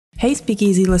Hey,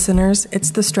 Speakeasy listeners,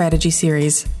 it's the Strategy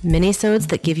Series. Minisodes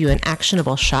that give you an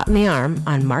actionable shot in the arm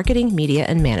on marketing, media,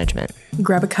 and management.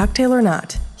 Grab a cocktail or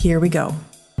not. Here we go.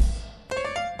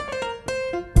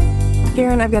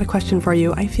 Karen, I've got a question for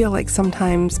you. I feel like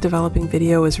sometimes developing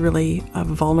video is really a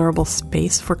vulnerable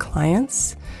space for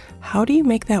clients. How do you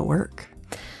make that work?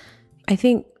 I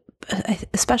think,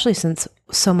 especially since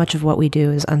so much of what we do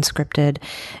is unscripted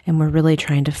and we're really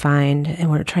trying to find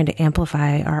and we're trying to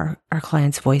amplify our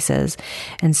clients' voices.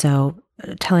 And so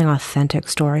telling authentic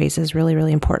stories is really,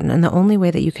 really important. And the only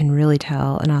way that you can really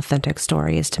tell an authentic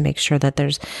story is to make sure that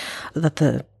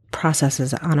the process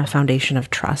is on a foundation of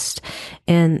trust.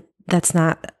 And that's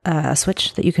not a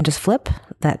switch that you can just flip.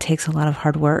 That takes a lot of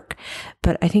hard work,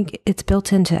 but I think it's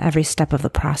built into every step of the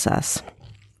process.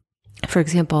 For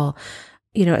example,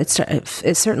 it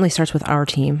certainly starts with our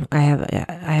team. I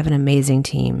have an amazing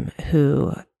team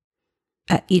who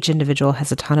each individual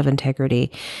has a ton of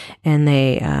integrity, and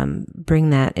they bring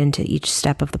that into each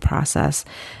step of the process.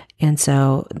 And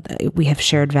so we have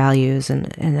shared values,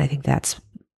 and I think that's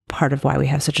part of why we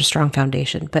have such a strong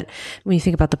foundation. But when you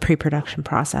think about the pre-production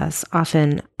process,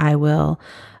 often I will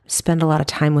spend a lot of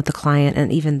time with the client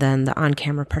and even then the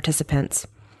on-camera participants,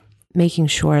 making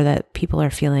sure that people are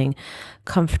feeling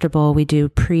comfortable. We do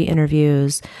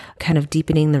pre-interviews, kind of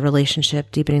deepening the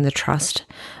relationship, deepening the trust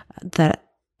that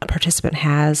a participant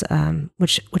has,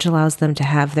 which allows them to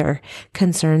have their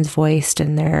concerns voiced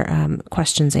and their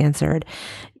questions answered.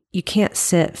 You can't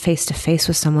sit face to face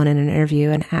with someone in an interview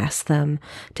and ask them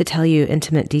to tell you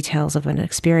intimate details of an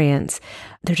experience.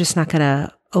 They're just not going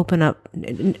to open up.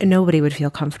 Nobody would feel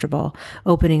comfortable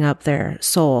opening up their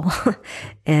soul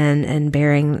and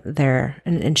bearing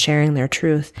and sharing their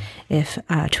truth if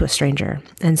to a stranger.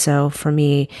 And so for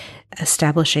me,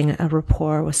 establishing a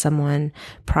rapport with someone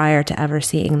prior to ever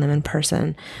seeing them in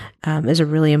person is a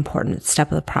really important step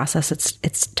of the process.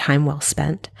 It's time well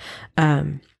spent.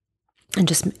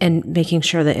 And making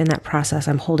sure that in that process,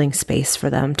 I'm holding space for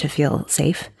them to feel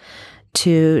safe,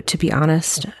 to be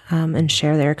honest, and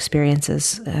share their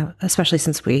experiences, especially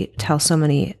since we tell so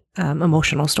many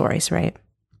emotional stories, right?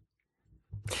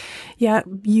 Yeah,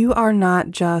 you are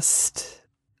not just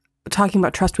talking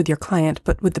about trust with your client,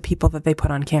 but with the people that they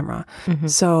put on camera. Mm-hmm.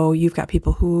 So you've got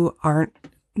people who aren't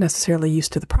necessarily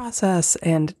used to the process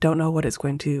and don't know what it's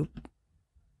going to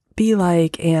be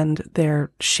like, and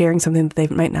they're sharing something that they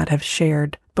might not have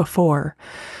shared before.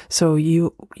 So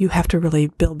you have to really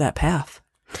build that path.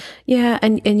 Yeah,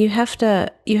 and you have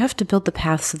to build the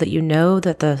path so that you know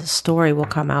that the story will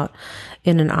come out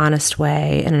in an honest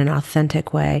way, in an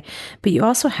authentic way. But you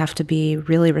also have to be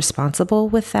really responsible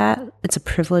with that. It's a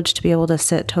privilege to be able to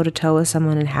sit toe to toe with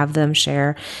someone and have them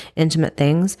share intimate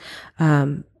things.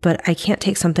 But I can't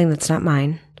take something that's not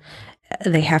mine.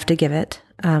 They have to give it,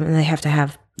 and they have to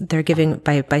have. They're giving,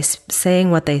 by saying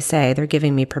what they say, they're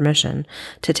giving me permission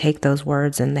to take those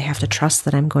words, and they have to trust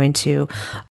that I'm going to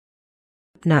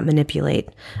not manipulate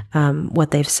what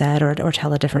they've said or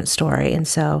tell a different story. And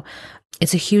so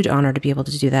it's a huge honor to be able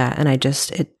to do that. And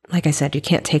like I said, you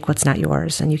can't take what's not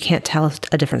yours, and you can't tell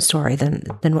a different story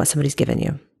than what somebody's given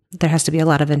you. There has to be a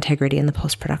lot of integrity in the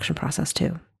post-production process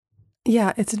too.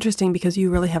 Yeah, it's interesting because you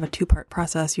really have a two-part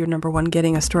process. You're, number one,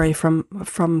 getting a story from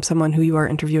someone who you are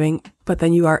interviewing, but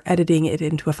then you are editing it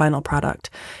into a final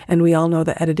product. And we all know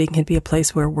that editing can be a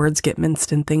place where words get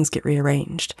minced and things get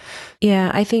rearranged. Yeah,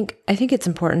 I think it's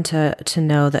important to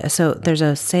know that. So there's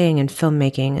a saying in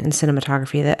filmmaking and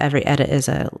cinematography that every edit is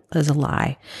a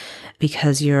lie,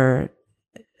 because you're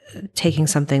taking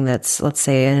something that's, let's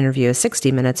say an interview is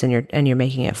 60 minutes and you're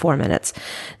making it 4 minutes.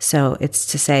 So it's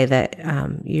to say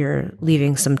that you're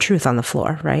leaving some truth on the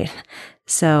floor, right?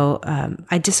 So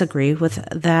I disagree with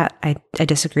that. I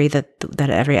disagree that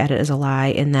every edit is a lie,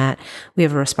 in that we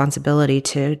have a responsibility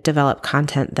to develop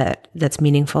content that's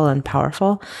meaningful and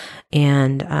powerful,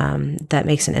 and that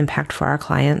makes an impact for our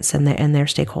clients and their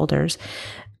stakeholders.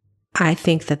 I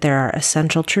think that there are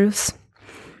essential truths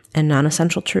and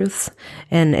non-essential truths.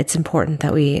 And it's important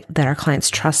that our clients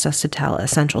trust us to tell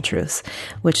essential truths,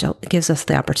 which gives us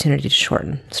the opportunity to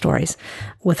shorten stories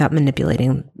without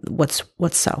manipulating what's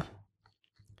so.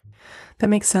 That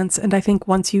makes sense. And I think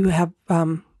once you have,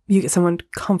 you get someone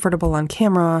comfortable on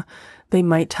camera, they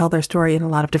might tell their story in a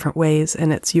lot of different ways.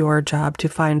 And it's your job to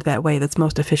find that way that's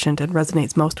most efficient and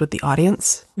resonates most with the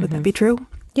audience. Would that be true?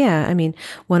 Yeah, I mean,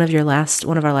 one of our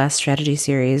last strategy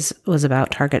series was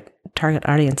about target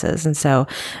audiences, and so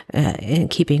in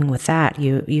keeping with that,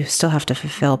 you still have to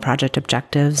fulfill project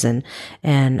objectives and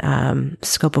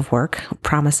scope of work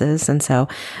promises. And so,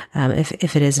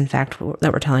 if it is in fact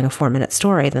that we're telling a 4-minute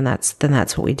story, then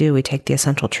that's what we do. We take the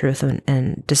essential truth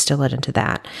and distill it into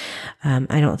that.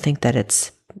 I don't think that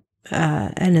it's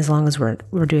and as long as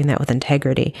we're doing that with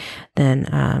integrity,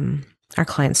 then our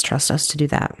clients trust us to do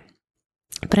that.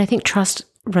 But I think trust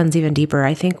runs even deeper.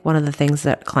 I think one of the things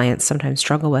that clients sometimes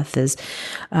struggle with is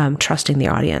trusting the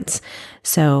audience.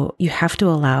 So you have to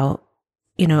allow,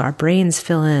 our brains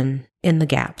fill in the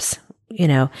gaps,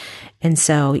 and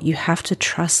so you have to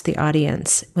trust the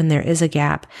audience when there is a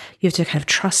gap. You have to kind of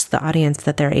trust the audience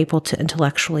that they're able to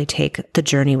intellectually take the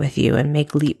journey with you and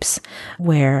make leaps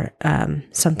where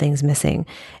something's missing.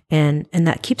 And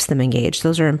that keeps them engaged.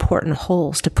 Those are important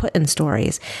holes to put in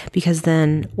stories, because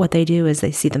then what they do is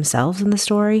they see themselves in the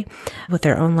story with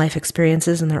their own life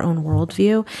experiences and their own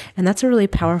worldview. And that's a really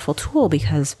powerful tool,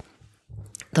 because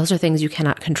those are things you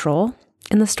cannot control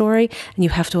in the story, and you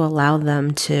have to allow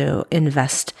them to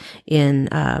invest in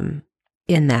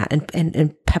that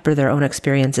and pepper their own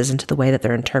experiences into the way that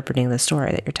they're interpreting the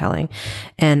story that you're telling.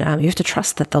 And you have to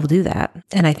trust that they'll do that.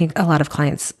 And I think a lot of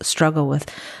clients struggle with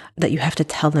that. You have to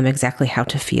tell them exactly how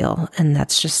to feel. And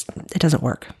that's just, it doesn't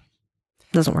work.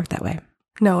 It doesn't work that way.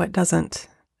 No, it doesn't.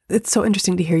 It's so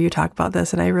interesting to hear you talk about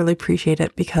this. And I really appreciate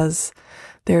it, because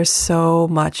there's so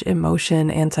much emotion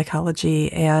and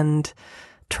psychology and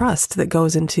trust that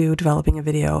goes into developing a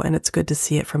video. And it's good to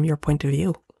see it from your point of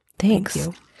view. Thanks. Thank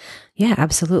you. Yeah,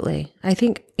 absolutely. I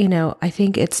think,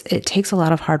 it takes a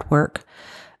lot of hard work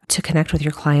to connect with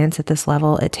your clients at this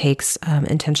level. It takes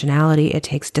intentionality. It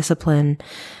takes discipline.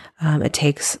 It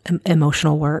takes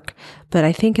emotional work. But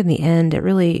I think in the end, it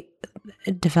really,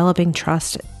 developing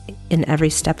trust in every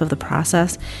step of the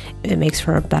process, it makes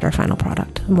for a better final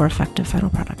product, a more effective final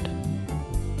product.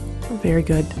 Very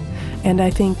good. And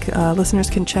I think listeners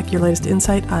can check your latest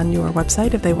insight on your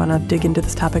website if they want to dig into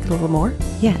this topic a little more.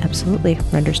 Yeah, absolutely.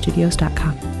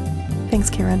 RenderStudios.com.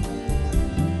 Thanks, Karen.